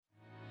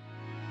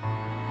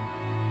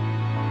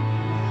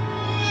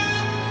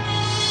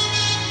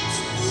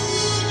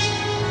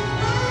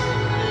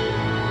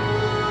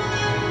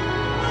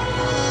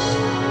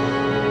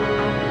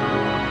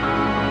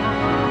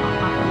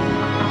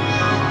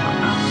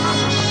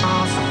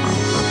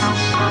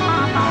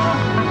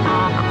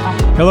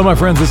Hello, my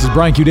friends. This is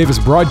Brian Q. Davis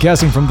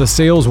broadcasting from the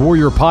Sales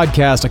Warrior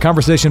Podcast, a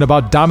conversation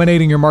about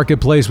dominating your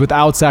marketplace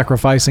without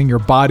sacrificing your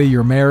body,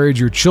 your marriage,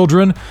 your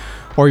children,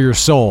 or your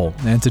soul.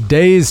 And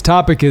today's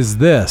topic is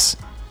this: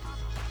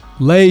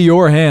 lay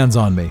your hands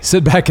on me.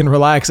 Sit back and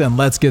relax, and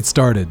let's get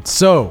started.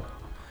 So,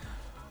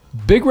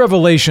 big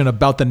revelation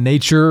about the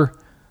nature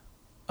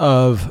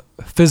of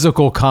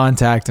physical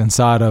contact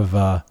inside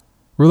of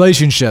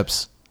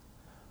relationships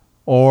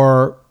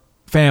or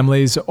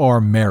families or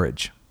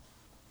marriage.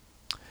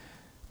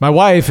 My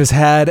wife has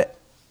had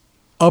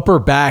upper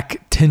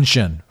back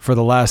tension for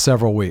the last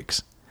several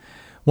weeks.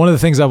 One of the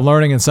things I'm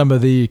learning in some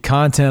of the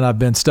content I've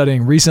been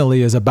studying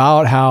recently is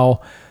about how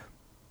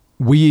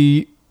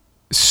we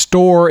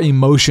store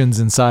emotions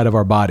inside of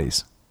our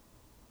bodies.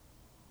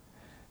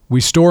 We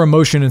store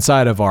emotion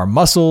inside of our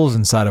muscles,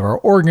 inside of our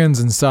organs,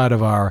 inside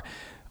of our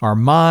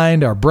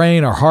mind, our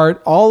brain, our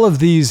heart. All of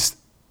these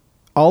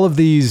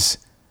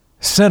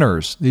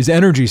centers, these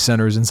energy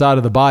centers inside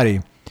of the body,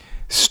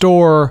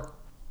 store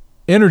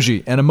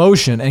energy and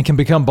emotion and can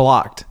become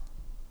blocked.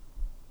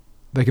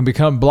 They can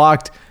become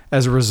blocked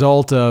as a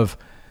result of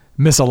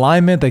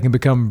misalignment. They can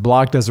become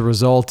blocked as a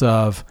result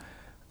of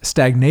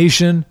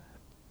stagnation,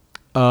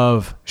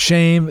 of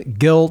shame,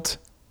 guilt,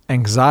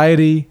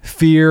 anxiety,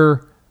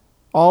 fear.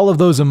 All of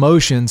those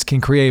emotions can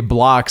create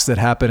blocks that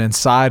happen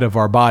inside of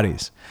our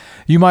bodies.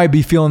 You might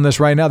be feeling this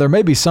right now. There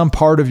may be some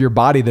part of your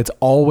body that's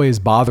always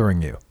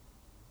bothering you.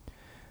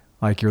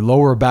 Like your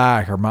lower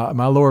back or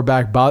my lower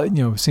back,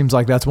 seems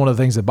like that's one of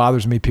the things that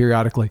bothers me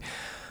periodically.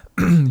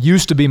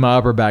 Used to be my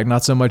upper back,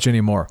 not so much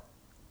anymore.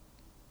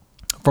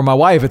 For my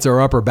wife, it's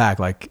her upper back,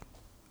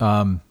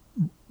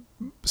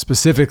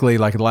 specifically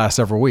like the last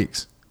several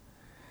weeks.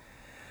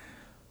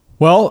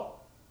 Well,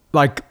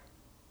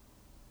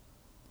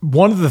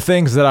 one of the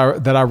things that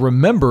I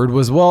remembered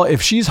was, well,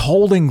 if she's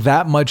holding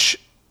that much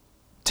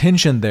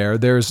tension there,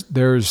 it's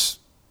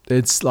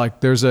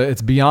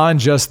beyond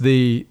just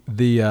the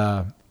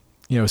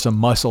some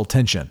muscle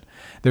tension.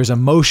 There's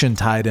emotion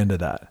tied into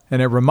that. And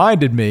it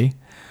reminded me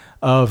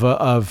of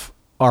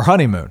our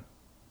honeymoon.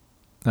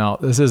 Now,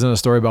 this isn't a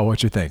story about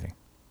what you're thinking.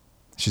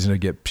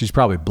 She's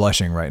probably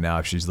blushing right now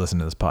if she's listening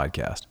to this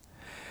podcast.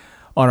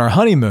 On our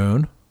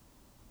honeymoon,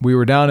 we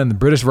were down in the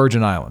British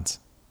Virgin Islands,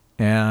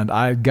 and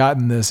I had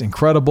gotten this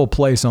incredible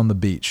place on the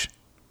beach.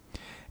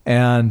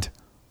 And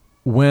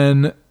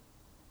when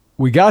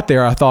we got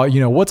there, I thought,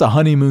 what's a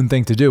honeymoon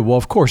thing to do? Well,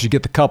 of course, you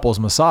get the couples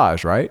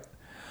massage, right?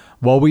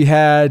 Well, we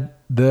had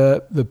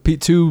the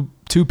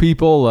two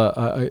people,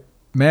 a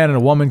man and a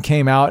woman,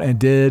 came out and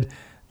did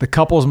the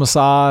couples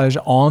massage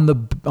on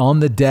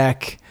the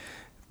deck,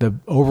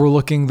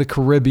 overlooking the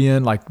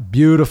Caribbean, like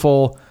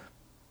beautiful,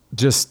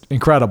 just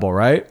incredible,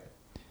 right?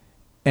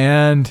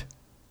 And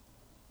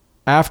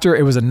after,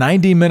 it was a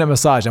 90-minute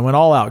massage. I went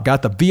all out,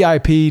 got the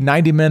VIP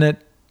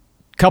 90-minute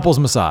couples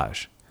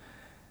massage.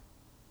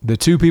 The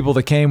two people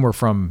that came were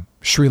from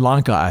Sri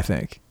Lanka, I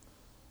think.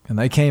 And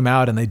they came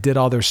out and they did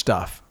all their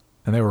stuff.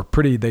 And they were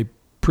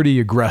pretty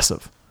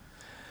aggressive.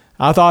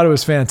 I thought it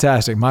was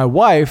fantastic. My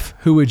wife,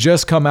 who had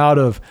just come out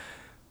of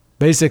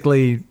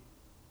basically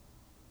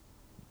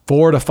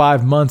 4 to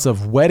 5 months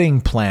of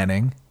wedding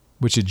planning,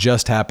 which had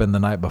just happened the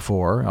night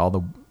before, all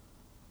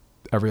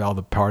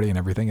the party and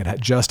everything, it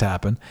had just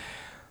happened.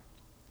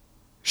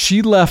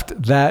 She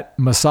left that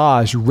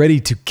massage ready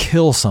to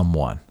kill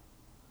someone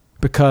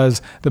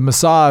because the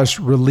massage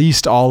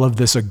released all of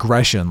this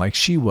aggression. Like,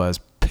 she was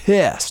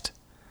pissed.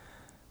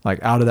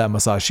 Out of that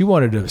massage. She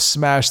wanted to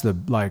smash the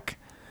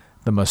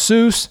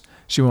masseuse.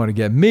 She wanted to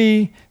get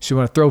me. She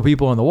wanted to throw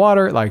people in the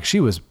water. She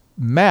was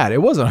mad. It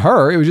wasn't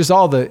her. It was just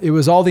all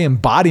the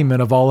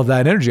embodiment of all of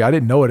that energy. I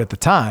didn't know it at the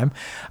time.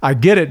 I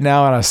get it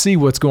now, and I see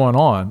what's going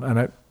on.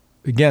 And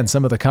again,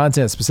 some of the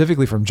content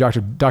specifically from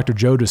Dr.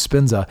 Joe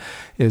Dispenza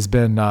has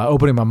been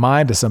opening my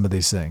mind to some of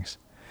these things.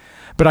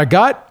 But I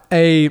got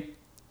a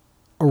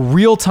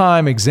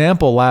real-time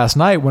example last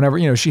night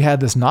whenever, she had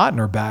this knot in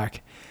her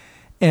back,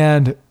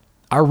 and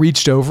I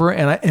reached over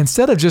and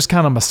instead of just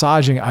kind of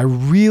massaging, I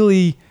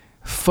really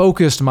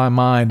focused my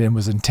mind and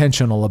was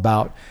intentional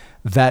about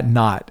that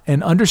knot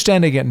and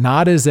understanding it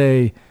not as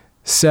a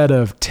set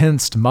of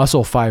tensed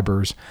muscle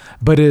fibers,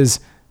 but as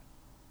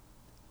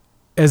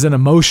an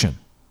emotion.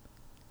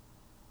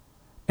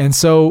 And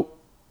so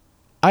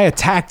I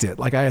attacked it.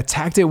 I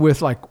attacked it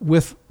with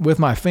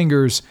my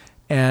fingers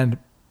and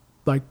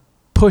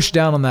pushed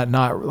down on that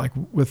knot,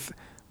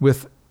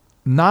 with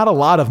not a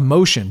lot of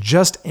motion,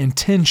 just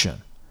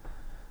intention.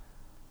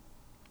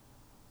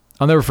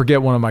 I'll never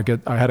forget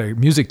I had a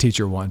music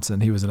teacher once,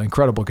 and he was an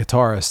incredible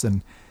guitarist,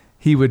 and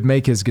he would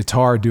make his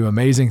guitar do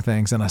amazing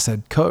things. And I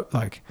said,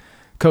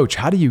 Coach,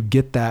 how do you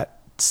get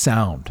that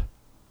sound?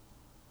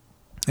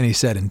 And he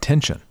said,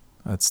 intention.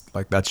 That's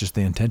just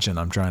the intention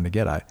I'm trying to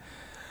get. I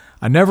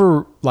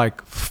never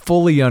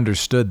fully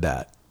understood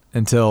that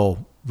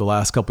until the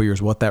last couple of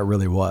years, what that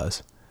really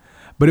was.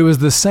 But it was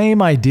the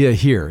same idea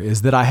here,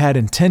 is that I had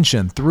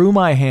intention through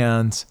my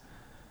hands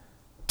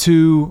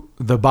to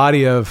the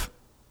body of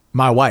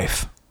my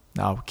wife.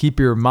 Now, keep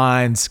your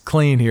minds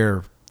clean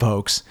here,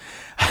 folks.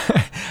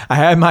 I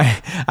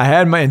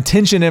had my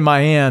intention in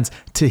my hands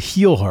to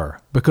heal her,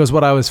 because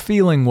what I was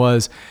feeling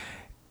was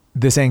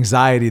this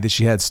anxiety that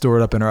she had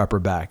stored up in her upper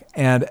back.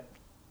 And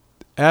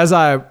as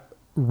I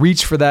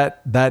reached for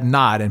that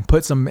knot and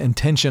put some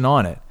intention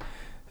on it,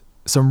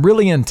 some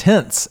really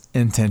intense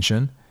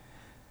intention,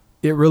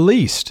 it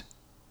released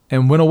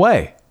and went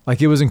away.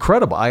 Like, it was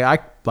incredible. I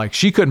like,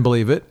 she couldn't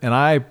believe it, and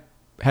I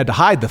had to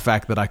hide the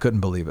fact that I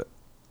couldn't believe it,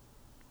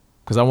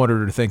 because I wanted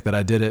her to think that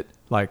I did it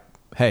like,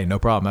 hey, no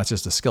problem, that's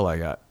just a skill I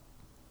got.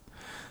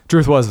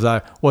 Truth was,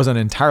 I wasn't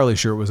entirely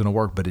sure it was going to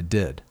work, but it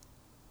did.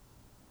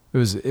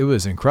 It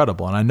was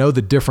incredible. And I know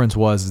the difference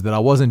was that I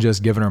wasn't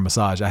just giving her a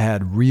massage. I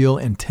had real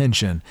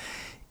intention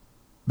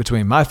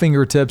between my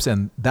fingertips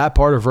and that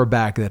part of her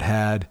back that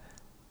had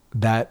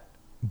that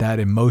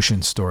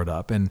emotion stored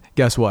up. And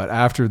guess what?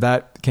 After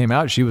that came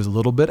out, she was a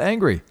little bit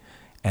angry,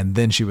 and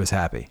then she was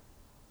happy.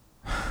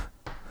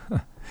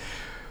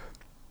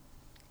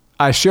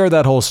 I share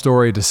that whole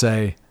story to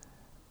say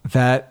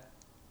that,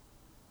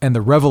 and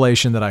the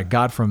revelation that I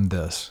got from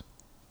this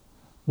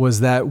was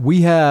that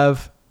we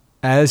have,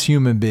 as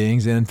human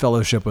beings and in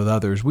fellowship with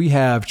others, we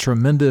have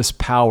tremendous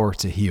power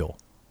to heal.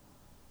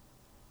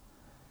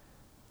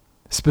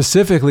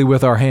 Specifically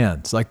with our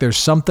hands. Like, there's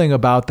something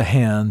about the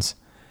hands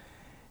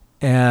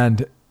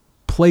and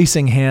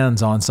placing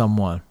hands on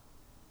someone.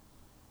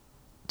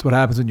 It's what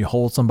happens when you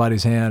hold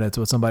somebody's hand. It's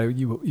what somebody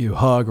you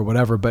hug or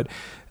whatever. But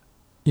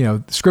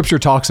Scripture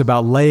talks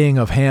about laying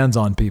of hands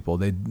on people.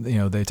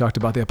 They talked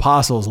about the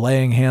apostles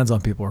laying hands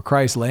on people, or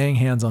Christ laying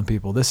hands on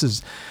people.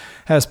 This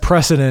has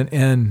precedent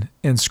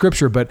in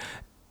Scripture, but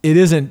it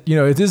isn't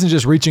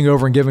just reaching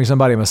over and giving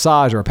somebody a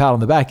massage or a pat on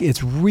the back.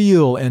 It's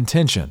real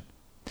intention,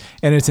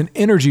 and it's an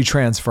energy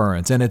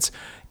transference, and it's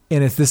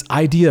this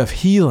idea of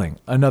healing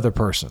another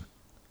person.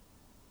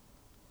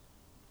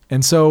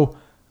 And so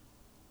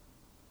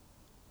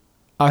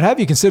I would have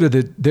you consider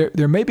that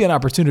there may be an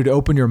opportunity to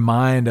open your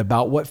mind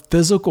about what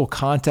physical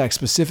contact,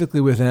 specifically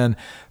within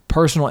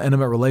personal,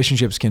 intimate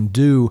relationships, can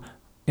do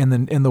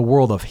in the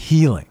world of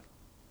healing.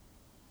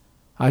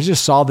 I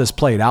just saw this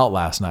played out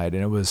last night,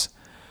 and it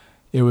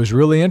was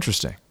really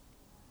interesting,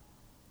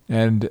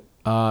 and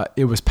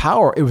it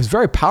was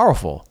very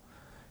powerful,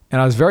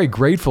 and I was very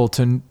grateful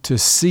to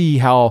see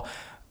how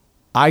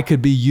I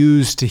could be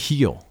used to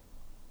heal.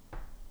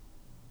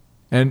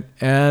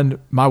 And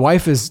my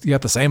wife has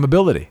got the same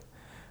ability.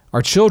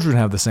 Our children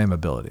have the same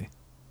ability.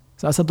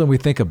 It's not something we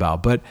think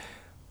about, but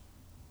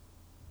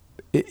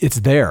it's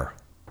there.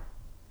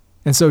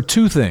 And so,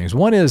 two things.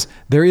 One is,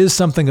 there is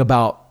something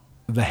about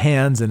the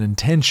hands and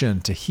intention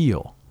to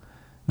heal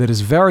that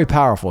is very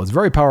powerful. It's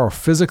very powerful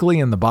physically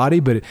in the body,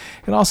 but it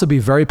can also be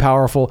very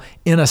powerful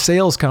in a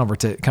sales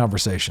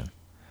conversation.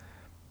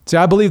 See,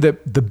 I believe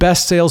that the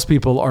best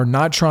salespeople are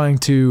not trying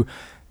to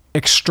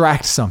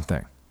extract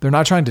something. They're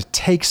not trying to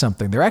take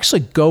something. They're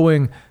actually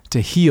going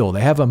to heal.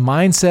 They have a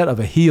mindset of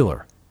a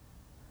healer,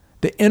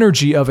 the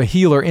energy of a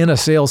healer in a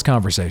sales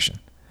conversation,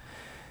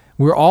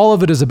 where all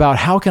of it is about,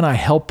 how can I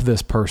help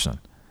this person?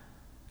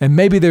 And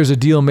maybe there's a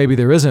deal, maybe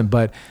there isn't,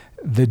 but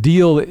the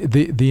deal,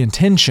 the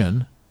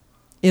intention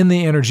in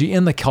the energy,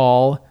 in the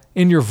call,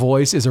 in your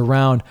voice is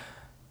around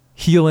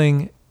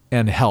healing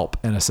and help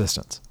and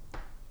assistance.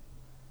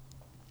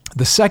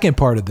 The second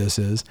part of this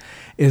is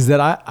that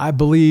I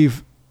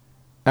believe,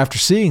 after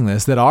seeing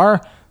this, that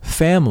our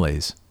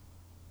families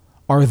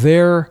are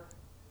there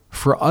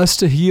for us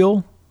to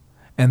heal,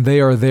 and they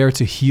are there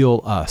to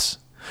heal us.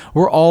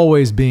 We're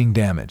always being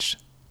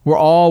damaged. We're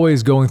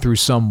always going through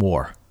some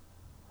war.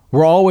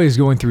 We're always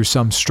going through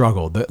some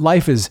struggle. That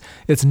life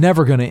it's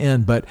never going to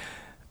end, but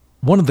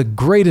one of the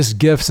greatest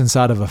gifts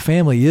inside of a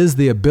family is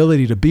the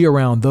ability to be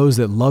around those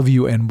that love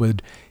you and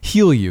would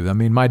heal you. I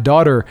mean, my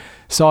daughter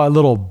saw a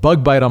little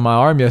bug bite on my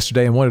arm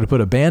yesterday and wanted to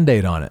put a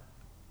Band-Aid on it.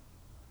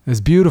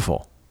 It's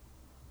beautiful.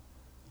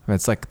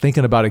 It's like,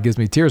 thinking about it gives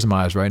me tears in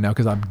my eyes right now,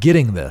 because I'm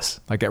getting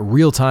this, like, at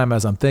real time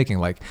as I'm thinking.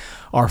 Like,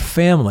 our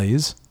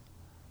families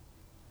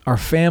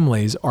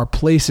are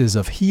places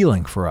of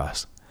healing for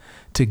us,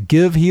 to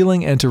give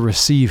healing and to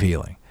receive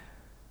healing.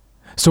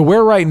 So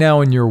where right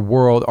now in your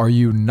world are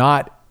you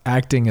not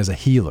acting as a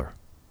healer?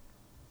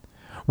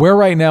 Where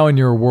right now in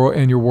your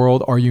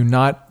world are you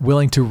not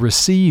willing to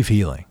receive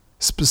healing,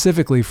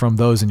 specifically from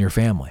those in your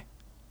family?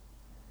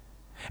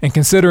 And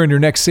consider in your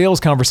next sales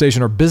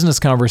conversation or business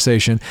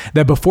conversation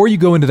that before you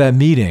go into that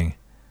meeting,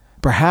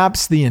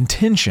 perhaps the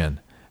intention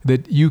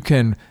that you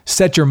can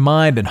set your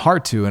mind and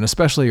heart to, and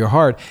especially your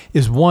heart,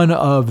 is one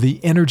of the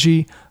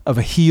energy of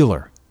a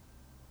healer.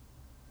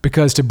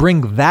 Because to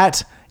bring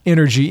that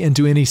energy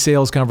into any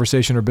sales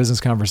conversation or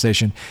business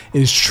conversation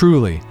is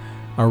truly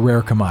a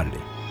rare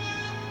commodity.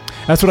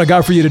 That's what I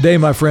got for you today,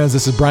 my friends.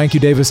 This is Brian Q.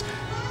 Davis,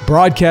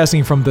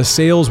 broadcasting from the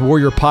Sales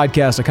Warrior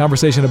Podcast, a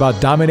conversation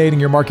about dominating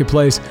your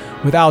marketplace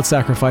without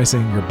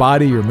sacrificing your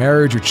body, your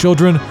marriage, your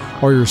children,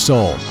 or your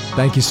soul.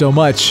 Thank you so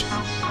much.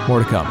 More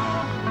to come.